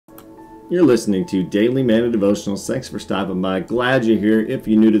You're listening to Daily Manna Devotionals. Thanks for stopping by. Glad you're here. If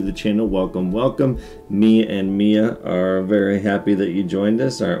you're new to the channel, welcome, welcome. Me and Mia are very happy that you joined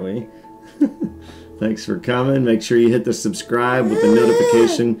us, aren't we? Thanks for coming. Make sure you hit the subscribe with the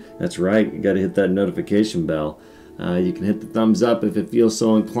notification. That's right, you got to hit that notification bell. You can hit the thumbs up if it feels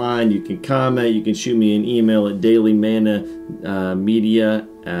so inclined. You can comment. You can shoot me an email at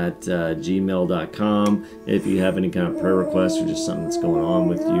dailymannamedia@gmail.com. If you have any kind of prayer requests or just something that's going on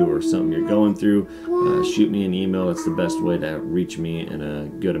with you or something you're going through, shoot me an email. That's the best way to reach me in a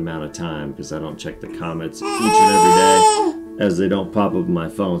good amount of time because I don't check the comments each and every day as they don't pop up on my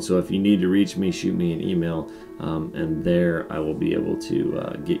phone. So if you need to reach me, shoot me an email, and there I will be able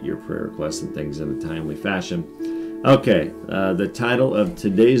to get your prayer requests and things in a timely fashion. Okay, the title of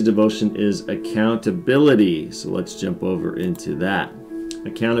today's devotion is Accountability. So let's jump over into that.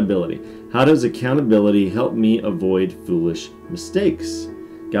 Accountability. How does accountability help me avoid foolish mistakes?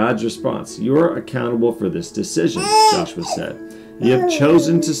 God's response. You are accountable for this decision, Joshua said. You have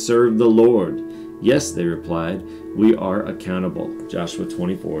chosen to serve the Lord. Yes, they replied. We are accountable. Joshua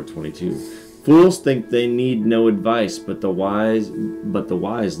 24:22. Fools think they need no advice, but the wise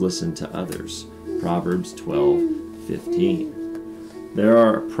listen to others. Proverbs 12:15. There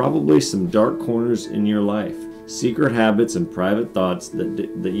are probably some dark corners in your life, secret habits and private thoughts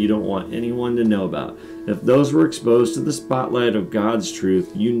that you don't want anyone to know about. If those were exposed to the spotlight of God's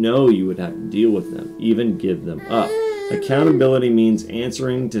truth, you know you would have to deal with them, even give them up. Accountability means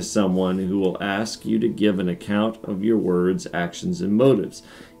answering to someone who will ask you to give an account of your words, actions, and motives,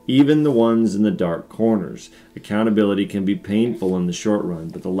 even the ones in the dark corners. Accountability can be painful in the short run,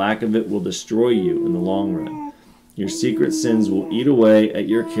 but the lack of it will destroy you in the long run. Your secret sins will eat away at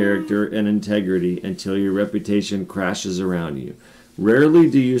your character and integrity until your reputation crashes around you. Rarely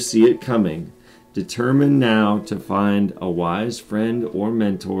do you see it coming. Determine now to find a wise friend or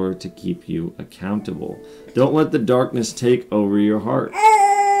mentor to keep you accountable. Don't let the darkness take over your heart.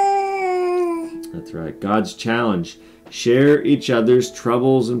 That's right. God's challenge. Share each other's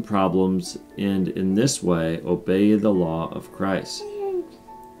troubles and problems, and in this way, obey the law of Christ.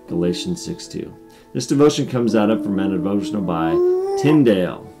 Galatians 6:2. This devotion comes out of Manna Devotional by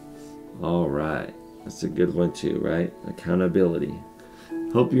Tyndale. All right. That's a good one too, right? Accountability.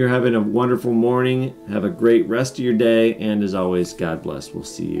 Hope you're having a wonderful morning. Have a great rest of your day. And as always, God bless. We'll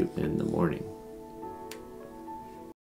see you in the morning.